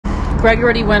Greg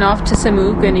already went off to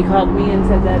Semuc, and he called me and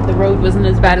said that the road wasn't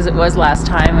as bad as it was last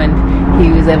time, and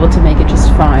he was able to make it just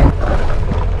fine.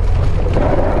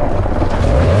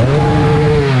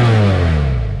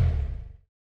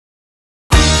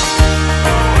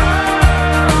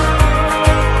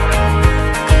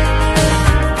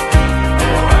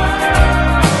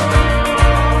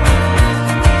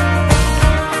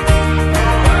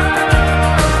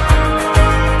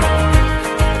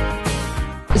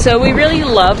 So we really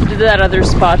loved that other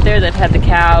spot there that had the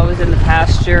cows and the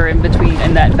pasture in between,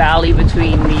 and that valley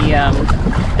between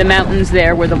the mountains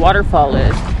there where the waterfall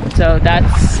is. So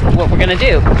that's what we're gonna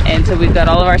do. And so we've got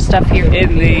all of our stuff here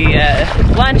in the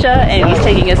lancha, and he's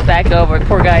taking us back over.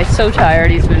 Poor guy's so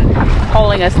tired. He's been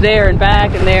hauling us there and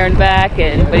back and there and back,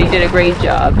 but he did a great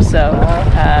job. So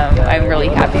I'm really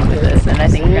happy with this, and I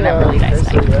think we're gonna have a really nice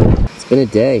night. It's been a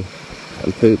day.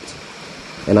 I'm pooped.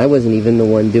 And I wasn't even the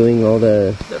one doing all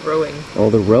the rowing.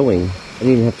 I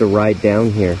didn't even have to ride down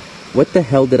here. What the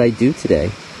hell did I do today?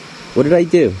 What did I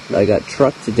do? I got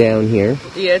trucked down here.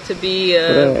 Yeah, to be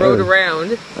rowed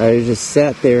around. I just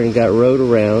sat there and got rowed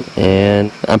around,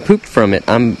 and I'm pooped from it.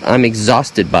 I'm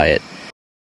exhausted by it.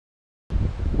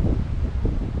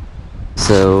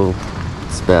 So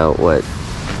it's about what,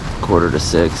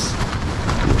 5:45.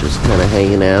 I'm just kind of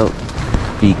hanging out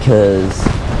because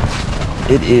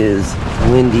it is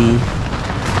windy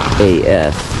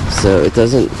AF, so it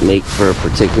doesn't make for a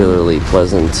particularly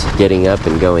pleasant getting up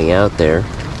and going out there.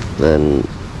 Then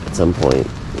at some point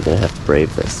we're gonna have to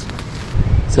brave this.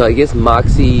 So I guess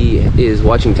Moxie is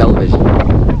watching television.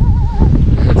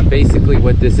 That's basically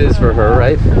what this is for her,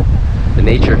 right? The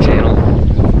Nature Channel.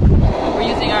 We're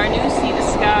using our new Sea to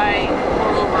Sky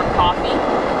pour over coffee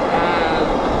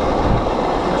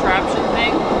contraption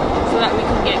thing so that we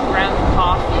can get ground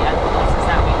coffee at the places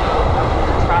that we go when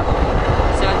we're traveling.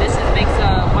 So this makes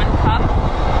 1 cup,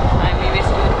 and we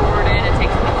basically pour it in. It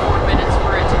takes about 4 minutes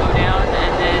for it to go down,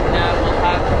 and then we'll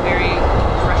have very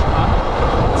fresh coffee.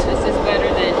 So this is better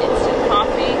than instant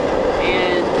coffee,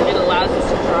 and it allows us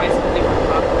to try some different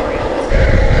coffee brands.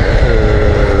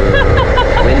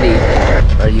 Windy,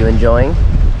 are you enjoying?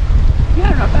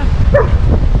 Yeah, not bad.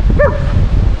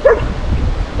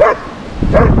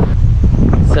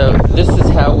 So this is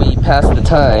how we pass the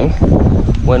time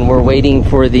when we're waiting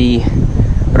for the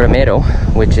remero,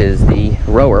 which is the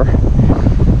rower.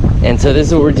 And so this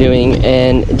is what we're doing,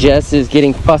 and Jess is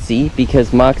getting fussy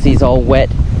because Moxie's all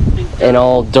wet and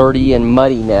all dirty and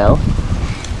muddy now.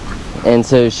 And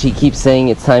so she keeps saying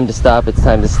it's time to stop, it's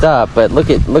time to stop. But look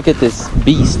at this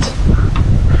beast.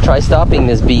 Try stopping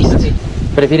this beast.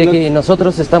 Prefiere que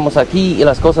nosotros estamos aquí y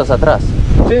las cosas atrás.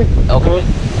 Sí. Okay.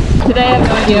 Today I have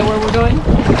no idea where we're going.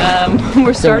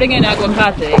 We're starting in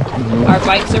Aguacate. Our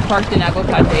bikes are parked in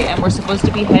Aguacate, and we're supposed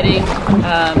to be heading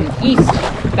east,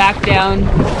 back down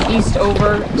east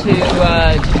over to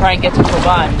try and get to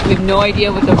Coban. We have no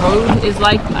idea what the road is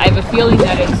like. I have a feeling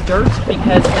that it's dirt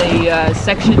because the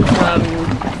section from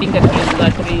Finca La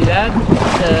Trinidad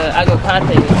to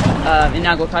Aguacate, in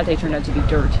Aguacate turned out to be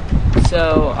dirt.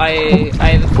 So I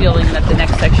have a feeling that the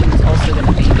next section is also going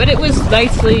to be. But it was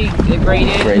nicely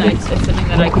graded. And it's something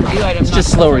that I can do. It's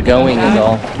just slower going is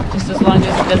all. Just as long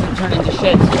as it doesn't turn into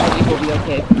shit, I think we'll be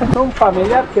okay. Un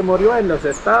familiar que murió en los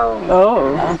estados.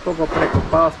 Oh. Un poco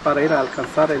preocupados para ir a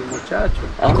alcanzar el muchacho.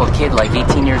 Uncle kid, like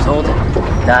 18 years old,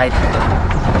 died.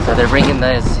 So they're bringing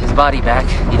his body back.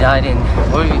 He died in,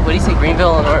 what do you say,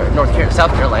 Greenville,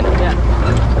 South Carolina? Yeah.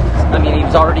 I mean, he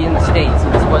was already in the States.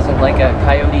 This wasn't like a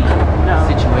coyote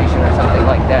situation or something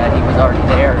like that. He was already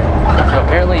there. So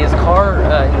apparently his car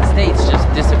in the States just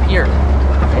disappeared.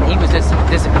 And he was just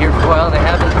disappeared for a while, and they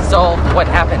haven't solved what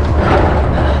happened.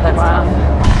 That's tough.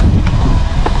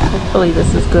 Hopefully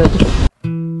this is good.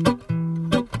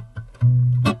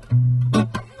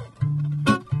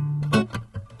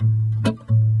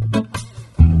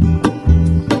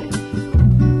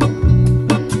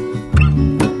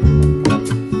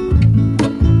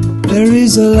 There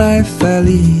is a life I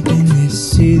lead in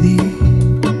this city,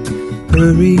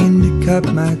 hurrying to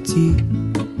cut my teeth.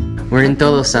 We're in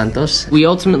Todos Santos. We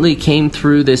ultimately came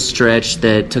through this stretch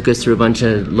that took us through a bunch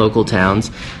of local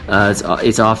towns.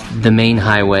 It's off the main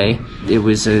highway. It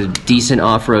was a decent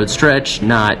off-road stretch,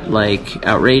 not like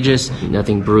outrageous,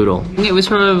 nothing brutal. It was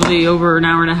probably over an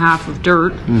hour and a half of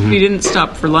dirt. We didn't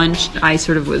stop for lunch. I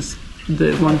sort of was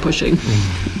the one pushing.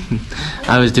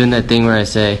 I was doing that thing where I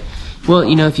say, well,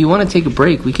 you know, if you want to take a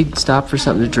break, we could stop for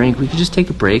something to drink. We could just take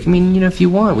a break. I mean, you know, if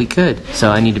you want, we could. So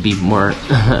I need to be more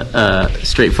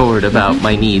straightforward about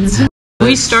my needs.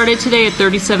 We started today at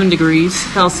 37 degrees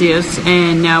Celsius,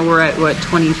 and now we're at, what,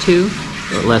 22?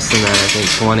 less than that, I think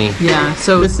 20. Yeah,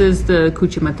 so this is the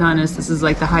Cuchimatanes. This is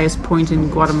like the highest point in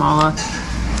Guatemala,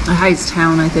 the highest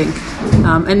town, I think.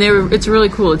 And it's really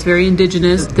cool. It's very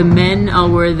indigenous. The men all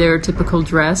wear their typical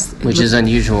dress, which is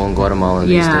unusual in Guatemala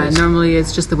these days. Yeah, normally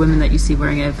it's just the women that you see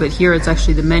wearing it, but here it's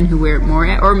actually the men who wear it more,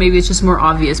 or maybe it's just more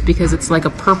obvious because it's like a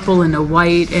purple and a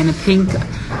white and a pink,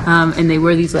 and they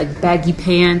wear these like baggy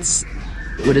pants.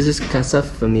 What is this? Casa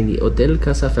Familiar? Hotel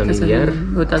Casa Familiar?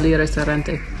 Hotel y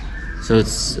Restaurante. So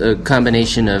it's a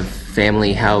combination of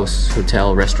family, house,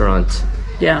 hotel, restaurant.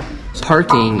 Yeah.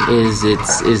 Parking is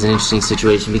an interesting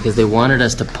situation because they wanted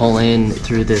us to pull in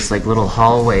through this like little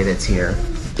hallway that's here.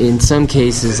 In some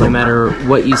cases, no matter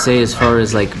what you say as far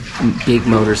as like big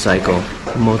motorcycle,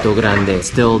 moto grande,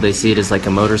 still they see it as like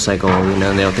a motorcycle, you know,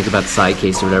 and they don't think about the side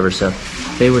case or whatever. So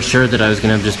they were sure that I was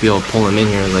gonna just be able to pull them in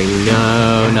here. Like,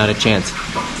 no, not a chance.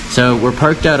 So we're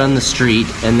parked out on the street,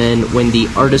 and then when the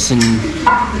artisanry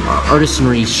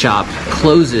shop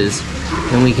closes,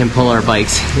 then we can pull our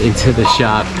bikes into the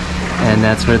shop, and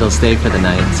that's where they'll stay for the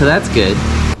night. So that's good.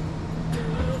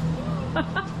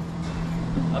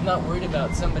 I'm not worried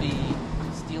about somebody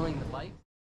stealing the bike.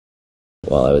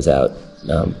 While I was out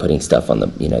putting stuff on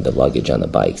the luggage on the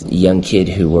bikes, a young kid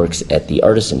who works at the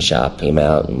artisan shop came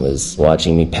out and was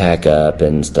watching me pack up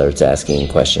and starts asking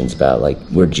questions about like,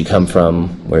 where'd you come from?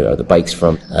 Where are the bikes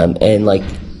from? And like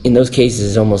in those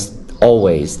cases, almost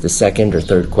always the second or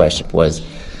third question was,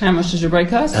 how much does your bike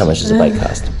cost? How much does a bike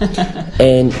cost?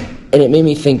 And it made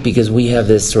me think, because we have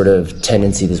this sort of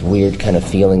tendency, this weird kind of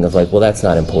feeling of like, well, that's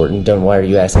not important. Why are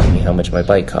you asking me how much my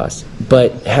bike costs?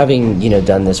 But having,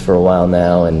 done this for a while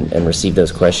now and received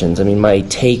those questions, I mean, my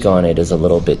take on it is a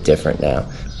little bit different now.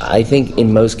 I think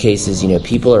in most cases,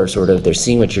 people are they're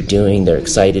seeing what you're doing, they're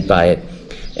excited by it.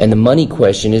 And the money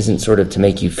question isn't sort of to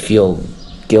make you feel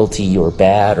guilty or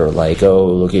bad or like, oh,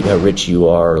 look at how rich you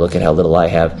are or look at how little I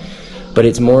have. But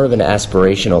it's more of an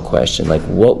aspirational question, like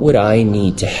what would I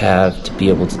need to have to be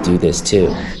able to do this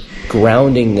too?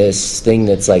 Grounding this thing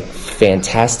that's like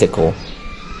fantastical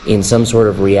in some sort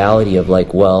of reality of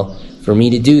like, well, for me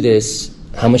to do this,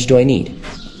 how much do I need?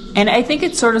 And I think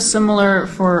it's sort of similar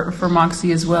for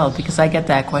Moxie as well, because I get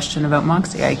that question about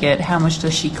Moxie. I get, how much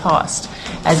does she cost?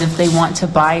 As if they want to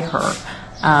buy her.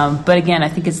 But again, I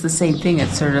think it's the same thing.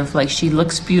 It's sort of like, she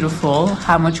looks beautiful.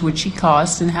 How much would she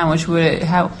cost, and how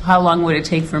long would it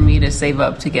take for me to save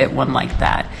up to get one like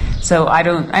that? So I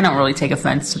don't really take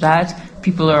offense to that.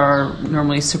 People are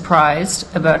normally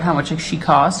surprised about how much she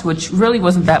costs, which really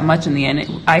wasn't that much in the end.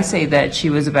 I say that she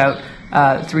was about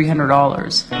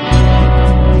 $300.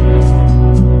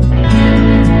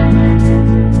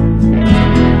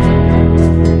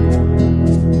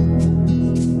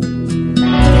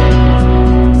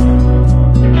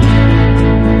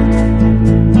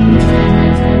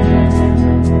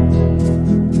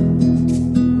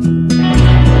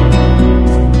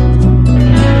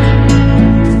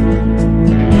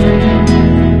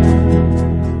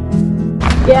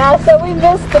 Yeah, so we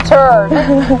missed the turn.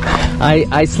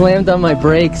 I slammed on my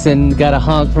brakes and got a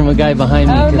honk from a guy behind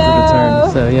me because of the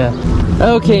turn. So yeah.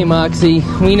 Okay, Moxie,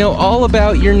 we know all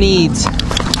about your needs.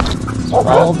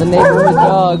 All the neighborhood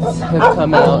dogs have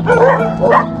come out.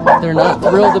 They're not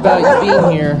thrilled about you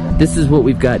being here. This is what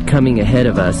we've got coming ahead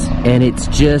of us, and it's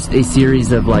just a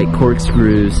series of like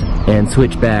corkscrews and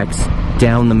switchbacks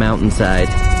down the mountainside.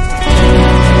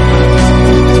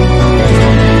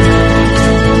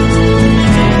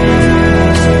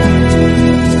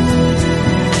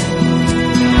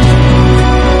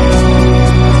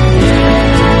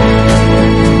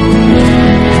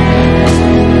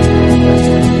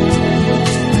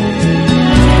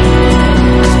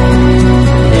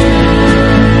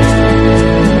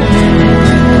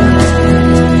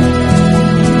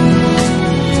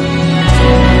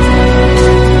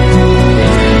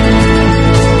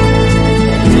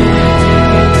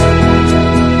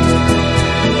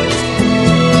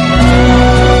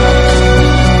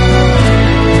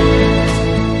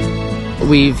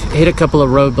 We've hit a couple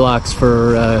of roadblocks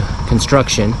for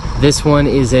construction. This one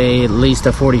is at least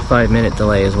a 45-minute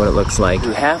delay is what it looks like.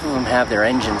 Half of them have their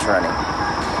engines running.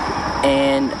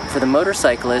 And for the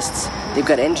motorcyclists, they've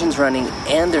got engines running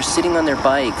and they're sitting on their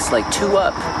bikes, like two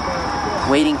up,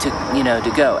 waiting to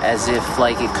go, as if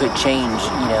like it could change,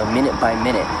 minute by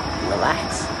minute.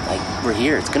 Relax, like we're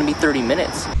here, it's gonna be 30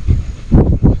 minutes.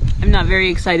 I'm not very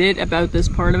excited about this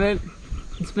part of it.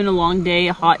 It's been a long day,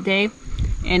 a hot day.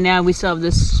 And now we still have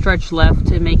this stretch left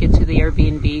to make it to the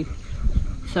Airbnb.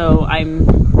 So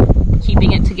I'm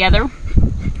keeping it together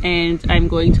and I'm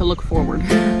going to look forward.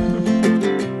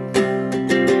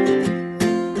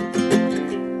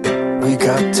 We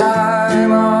got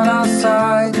time on our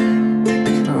side.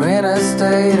 in a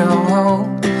state of hope.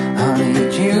 I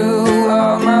need you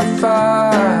on my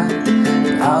fire.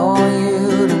 I want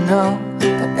you to know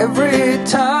that every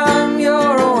time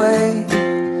you're away,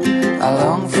 I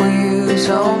long for you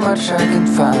so much I can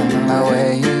find my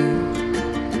way.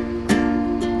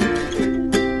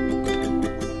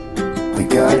 We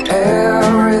got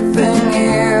everything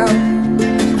here,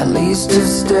 at least to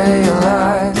stay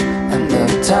alive, and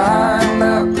the time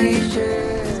that we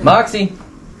share. Moxie!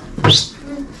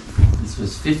 This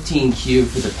was 15Q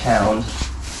for the pound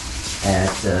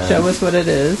at Show us what it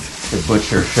is. the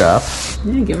butcher shop.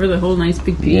 Yeah, give her the whole nice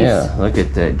big piece. Yeah, look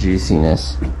at that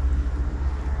juiciness.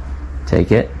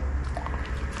 Take it.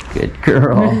 Good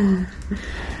girl.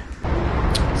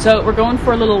 So we're going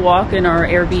for a little walk in our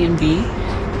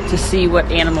Airbnb to see what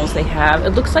animals they have.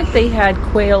 It looks like they had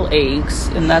quail eggs,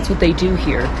 and that's what they do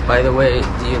here. By the way,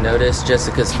 do you notice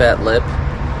Jessica's fat lip?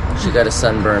 She got a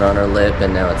sunburn on her lip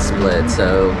and now it's split,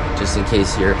 so just in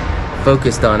case you're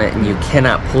focused on it and you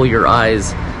cannot pull your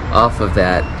eyes off of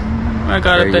that, I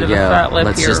got there a bit you of go. a fat lip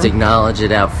Let's here. just acknowledge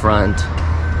it out front.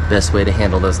 Best way to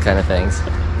handle those kind of things.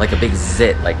 Like a big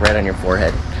zit, like right on your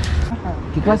forehead.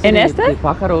 ¿En este?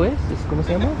 pájaro es? ¿Cómo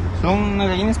se llama? Son unas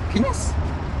gallinas pequeñas.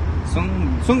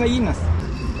 Son gallinas.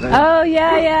 Oh,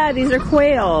 yeah, these are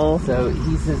quail. So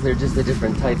he says they're just a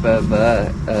different type of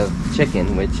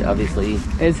chicken, which obviously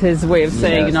Is his way of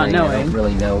saying not I knowing. don't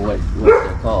really know what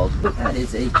they're called. But that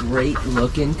is a great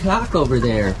looking cock over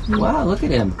there. Wow, look at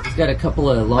him. He's got a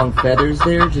couple of long feathers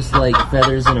there, just like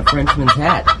feathers in a Frenchman's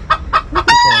hat. Look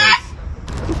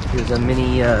at those. Here's a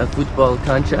mini football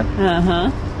cancha.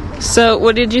 Uh-huh. So,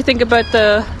 what did you think about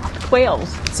the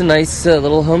quails? It's a nice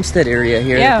little homestead area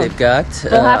here Yeah. that they've got.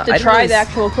 We'll have to I'd try really the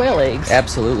actual quail eggs.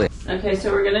 Absolutely. Okay,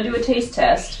 so we're going to do a taste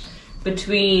test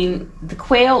between the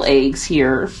quail eggs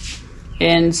here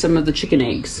and some of the chicken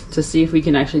eggs to see if we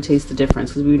can actually taste the difference,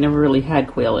 because we've never really had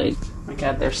quail eggs. Oh my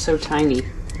god, they're so tiny.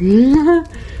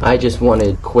 I just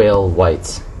wanted quail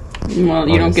whites. Well,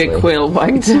 you don't get Honestly. quail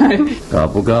white.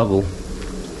 Gobble gobble.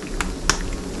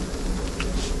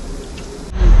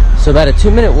 So about a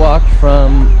 2-minute walk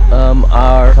from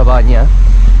our cabana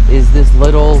is this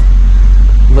little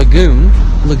lagoon.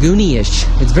 Lagoony-ish.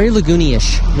 It's very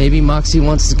lagoony-ish. Maybe Moxie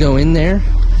wants to go in there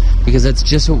because that's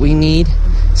just what we need.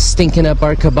 Stinking up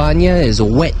our cabana is a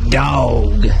wet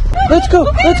dog. Let's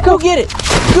go get it.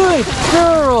 Good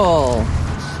girl.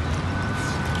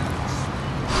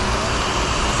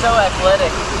 So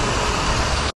athletic.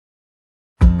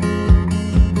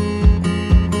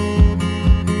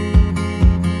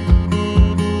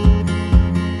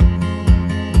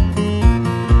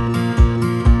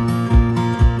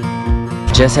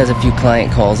 Jess has a few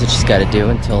client calls that she's got to do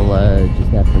until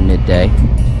just after midday.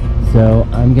 So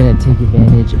I'm going to take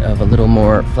advantage of a little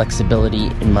more flexibility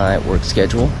in my work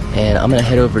schedule. And I'm going to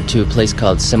head over to a place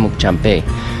called Semuc Champey,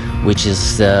 which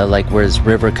is like where this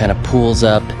river kind of pools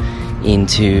up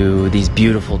into these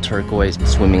beautiful turquoise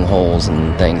swimming holes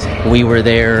and things. We were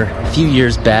there a few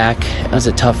years back. It was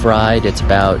a tough ride. It's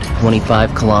about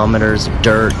 25 kilometers of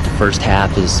dirt. The first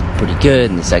half is pretty good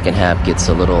and the second half gets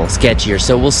a little sketchier.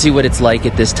 So we'll see what it's like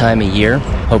at this time of year.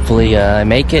 Hopefully I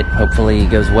make it. Hopefully it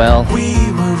goes well. We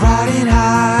were riding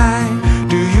high.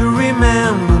 Do you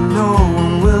remember? No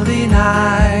one will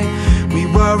deny. We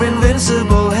were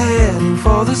invincible, heading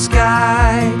for the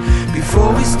sky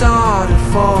before we started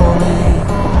falling.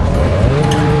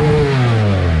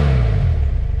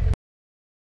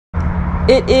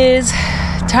 It is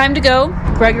time to go.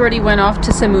 Greg already went off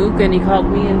to Semuc and he called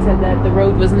me and said that the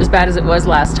road wasn't as bad as it was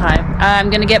last time. I'm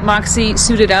gonna get Moxie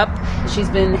suited up. She's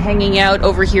been hanging out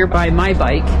over here by my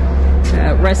bike,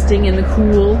 resting in the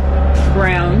cool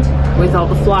ground with all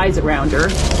the flies around her.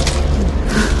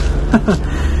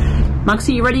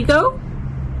 Moxie, you ready to go?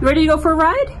 You ready to go for a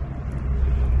ride?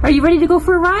 Are you ready to go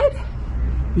for a ride?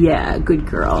 Yeah, good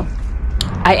girl.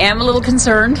 I am a little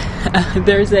concerned.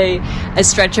 There's a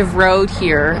stretch of road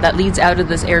here that leads out of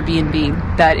this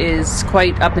Airbnb that is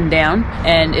quite up and down,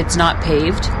 and it's not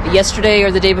paved. Yesterday or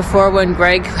the day before, when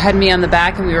Greg had me on the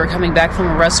back and we were coming back from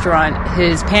a restaurant,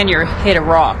 his pannier hit a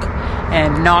rock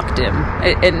and knocked him,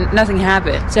 and nothing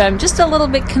happened. So I'm just a little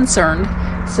bit concerned.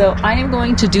 So I am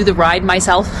going to do the ride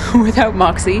myself without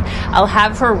Moxie. I'll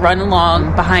have her run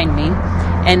along behind me,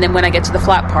 and then when I get to the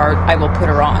flat part, I will put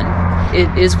her on. It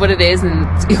is what it is, and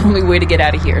it's the only way to get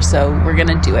out of here, so we're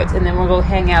gonna do it. And then we'll go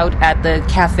hang out at the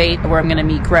cafe where I'm gonna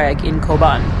meet Greg in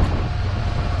Coban.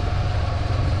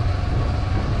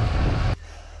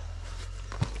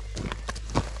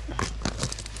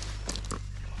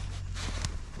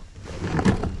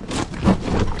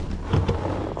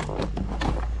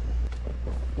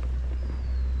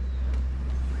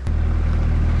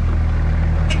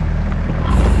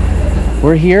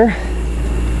 we're here.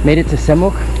 Made it to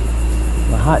Semuc.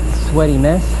 A hot, sweaty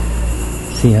mess.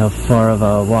 See how far of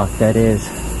a walk that is.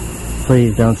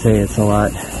 Please don't say it's a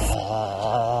lot.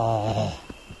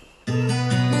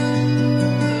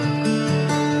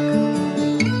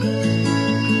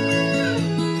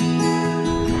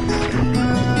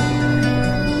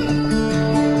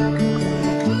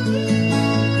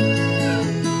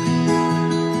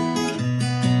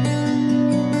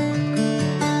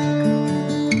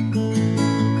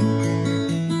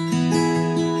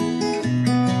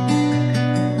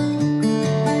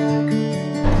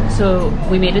 So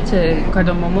we made it to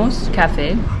Cardamomo's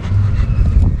Cafe.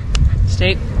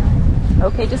 Steak.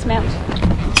 Okay, dismount.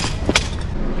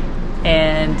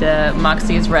 And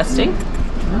Moxie is resting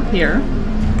here.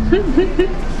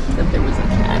 If there was a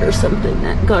cat or something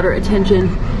that got her attention.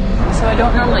 So I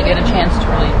don't normally get a chance to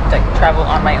really like travel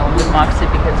on my own with Moxie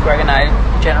because Greg and I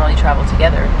generally travel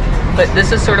together. But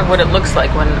this is sort of what it looks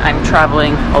like when I'm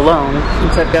traveling alone.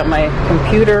 So I've got my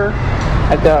computer,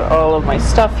 I've got all of my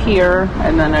stuff here,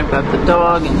 and then I've got the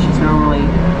dog, and she's normally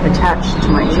attached to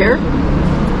my chair.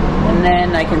 And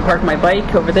then I can park my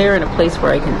bike over there in a place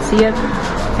where I can see it,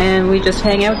 and we just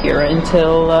hang out here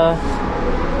until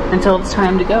it's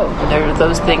time to go. There are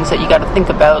those things that you got to think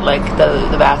about, like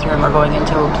the bathroom or going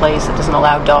into a place that doesn't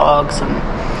allow dogs,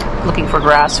 and looking for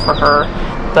grass for her.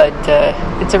 But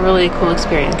it's a really cool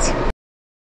experience.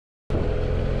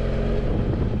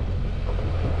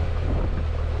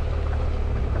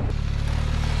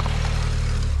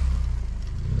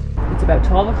 It's about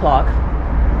 12 o'clock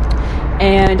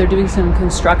and they're doing some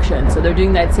construction. So they're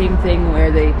doing that same thing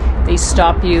where they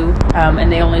stop you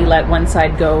and they only let one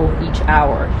side go each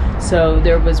hour. So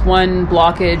there was one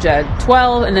blockage at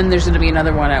 12 and then there's going to be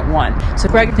another one at 1. So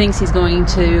Greg thinks he's going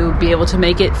to be able to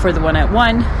make it for the one at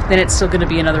 1. Then it's still going to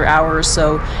be another hour or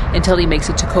so until he makes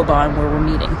it to Coban where we're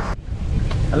meeting.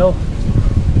 Hello.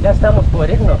 Ya estamos por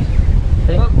irnos.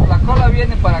 ¿Sí? La cola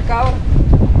viene para acá ahora.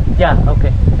 Ya,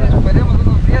 okay. Esperemos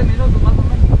unos 10 minutos más o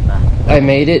menos. I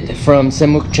made it from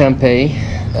Semuc Champey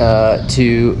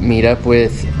to meet up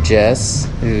with Jess,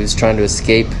 who's trying to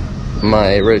escape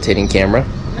my rotating camera,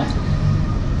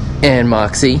 and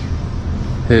Moxie,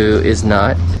 who is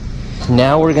not.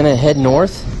 Now we're gonna head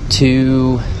north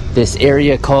to this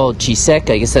area called Chisec.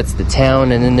 I guess that's the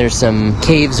town, and then there's some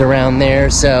caves around there,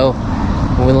 so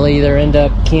we'll either end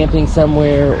up camping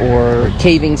somewhere or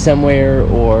caving somewhere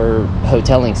or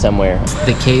hoteling somewhere.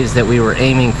 The caves that we were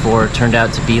aiming for turned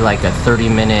out to be like a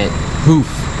 30-minute hoof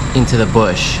into the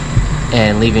bush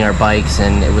and leaving our bikes,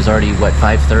 and it was already, what,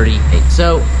 5:30?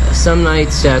 So some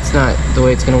nights that's not the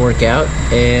way it's gonna work out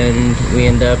and we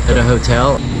end up at a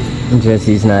hotel.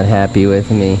 Jesse's not happy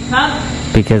with me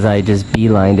because I just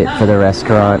beelined it for the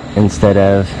restaurant instead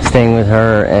of staying with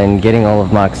her and getting all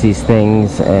of Moxie's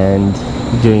things and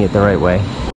doing it the right way.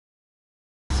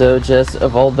 So Jess,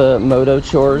 of all the moto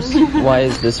chores, why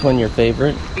is this one your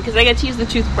favorite? Because I get to use the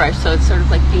toothbrush, so it's sort of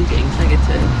like painting. So I get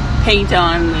to paint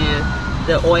on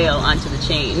the oil onto the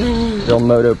chain. Real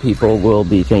moto people will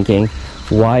be thinking,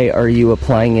 why are you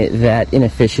applying it that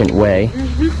inefficient way?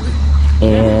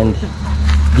 And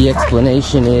the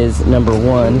explanation is, number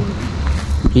one,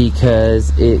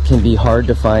 because it can be hard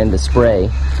to find the spray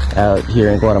out here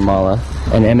in Guatemala.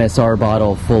 An MSR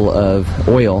bottle full of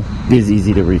oil is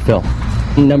easy to refill.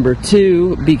 Number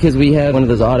two, because we have one of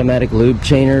those automatic chain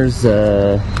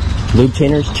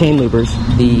lubers,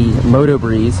 the Moto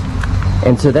Breeze,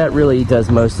 and so that really does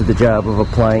most of the job of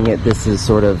applying it. This is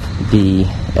sort of the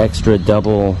extra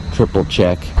double, triple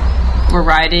check. We're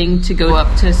riding to go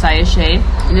up to Sayashe,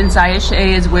 and in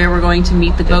Sayashe is where we're going to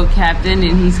meet the boat captain,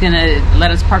 and he's going to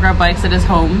let us park our bikes at his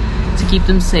home to keep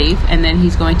them safe, and then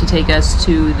he's going to take us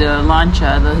to the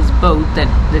lancha, his boat that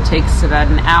takes about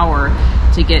an hour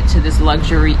to get to this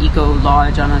luxury eco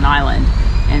lodge on an island,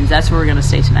 and that's where we're going to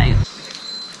stay tonight.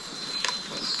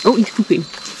 Oh, he's pooping.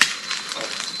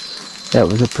 That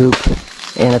was a poop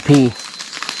and a pee.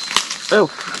 Oh.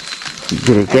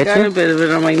 Did it get you? I got a bit of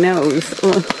it on my nose.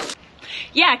 Ugh.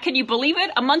 Yeah, can you believe it?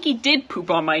 A monkey did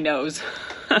poop on my nose.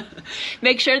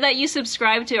 Make sure that you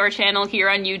subscribe to our channel here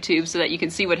on YouTube so that you can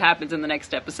see what happens in the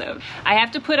next episode. I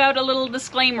have to put out a little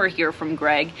disclaimer here from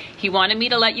Greg. He wanted me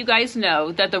to let you guys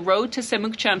know that the road to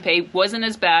Semuc Champey wasn't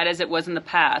as bad as it was in the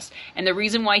past. And the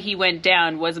reason why he went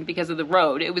down wasn't because of the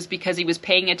road. It was because he was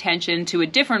paying attention to a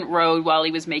different road while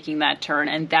he was making that turn,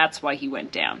 and that's why he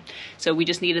went down. So we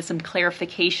just needed some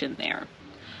clarification there.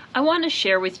 I want to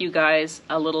share with you guys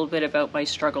a little bit about my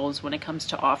struggles when it comes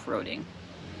to off-roading.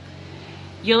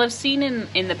 You'll have seen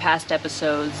in the past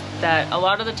episodes that a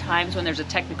lot of the times when there's a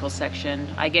technical section,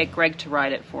 I get Greg to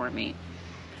ride it for me.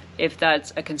 if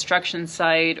that's a construction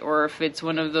site, or if it's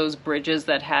one of those bridges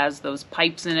that has those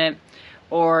pipes in it,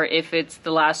 or if it's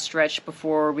the last stretch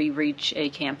before we reach a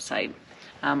campsite.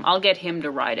 I'll get him to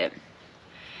ride it.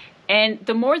 And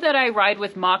the more that I ride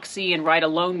with Moxie and ride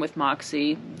alone with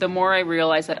Moxie, the more I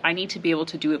realize that I need to be able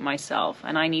to do it myself,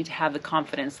 and I need to have the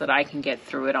confidence that I can get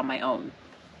through it on my own.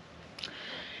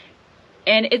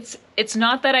 And it's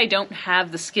not that I don't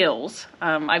have the skills.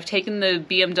 I've taken the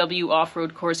BMW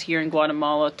off-road course here in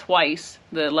Guatemala twice,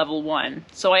 the level 1.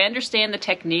 So I understand the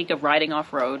technique of riding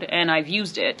off-road, and I've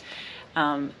used it.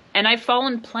 And I've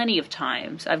fallen plenty of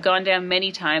times. I've gone down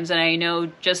many times, and I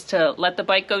know just to let the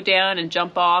bike go down and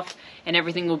jump off and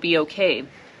everything will be okay.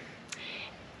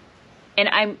 And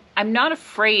I'm not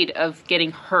afraid of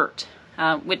getting hurt,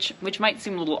 which might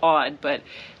seem a little odd, but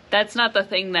that's not the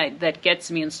thing that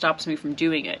gets me and stops me from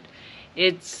doing it.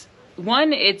 It's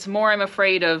more I'm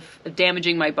afraid of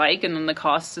damaging my bike and then the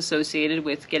costs associated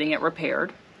with getting it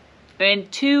repaired.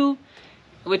 And 2,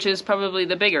 which is probably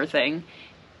the bigger thing,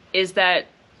 is that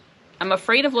I'm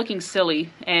afraid of looking silly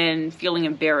and feeling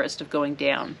embarrassed of going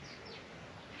down.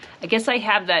 I guess I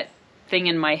have that thing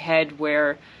in my head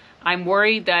where I'm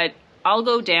worried that I'll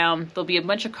go down, there'll be a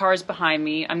bunch of cars behind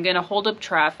me, I'm gonna hold up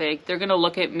traffic, they're gonna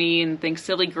look at me and think,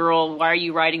 silly girl, why are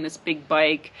you riding this big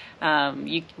bike?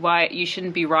 You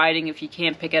shouldn't be riding if you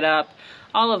can't pick it up.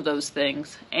 All of those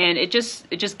things. And it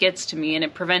just gets to me, and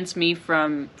it prevents me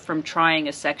from trying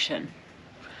a section.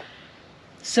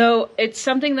 So it's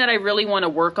something that I really want to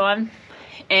work on,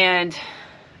 and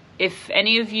if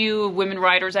any of you women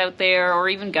riders out there, or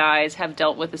even guys, have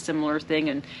dealt with a similar thing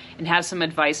and have some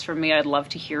advice from me, I'd love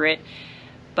to hear it.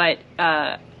 But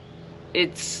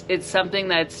it's something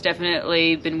that's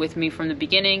definitely been with me from the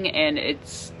beginning, and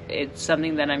it's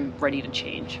something that I'm ready to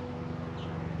change.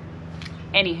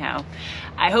 Anyhow,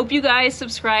 I hope you guys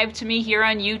subscribe to me here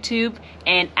on YouTube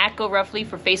and at GoRUFFLY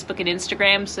for Facebook and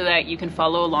Instagram so that you can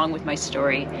follow along with my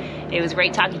story. It was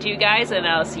great talking to you guys, and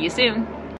I'll see you soon.